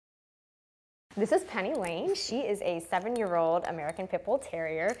This is Penny Lane. She is a 7-year-old American Pit Bull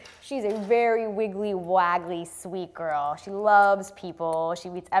Terrier. She's a very wiggly, waggly, sweet girl. She loves people. She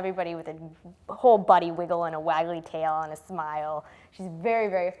meets everybody with a whole body wiggle and a waggly tail and a smile. She's very,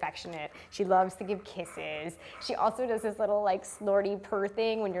 very affectionate. She loves to give kisses. She also does this little like snorty purr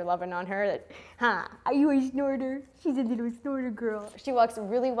thing when you're loving on her. That, are you a snorter? She's a little snorter girl. She walks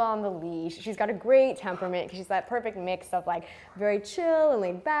really well on the leash. She's got a great temperament because she's that perfect mix of like very chill and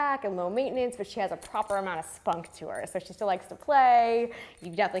laid back and low maintenance, but she has a proper amount of spunk to her. So she still likes to play.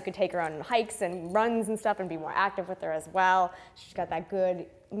 You definitely could take her on hikes and runs and stuff and be more active with her as well. She's got that good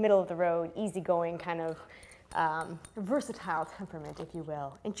middle of the road, easygoing kind of versatile temperament, if you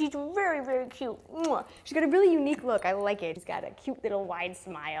will. And she's very, very cute. She's got a really unique look. I like it. She's got a cute little wide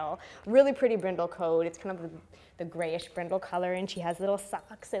smile, really pretty brindle coat. It's kind of the grayish brindle color, and she has little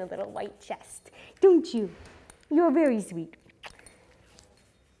socks and a little white chest. Don't you? You're very sweet.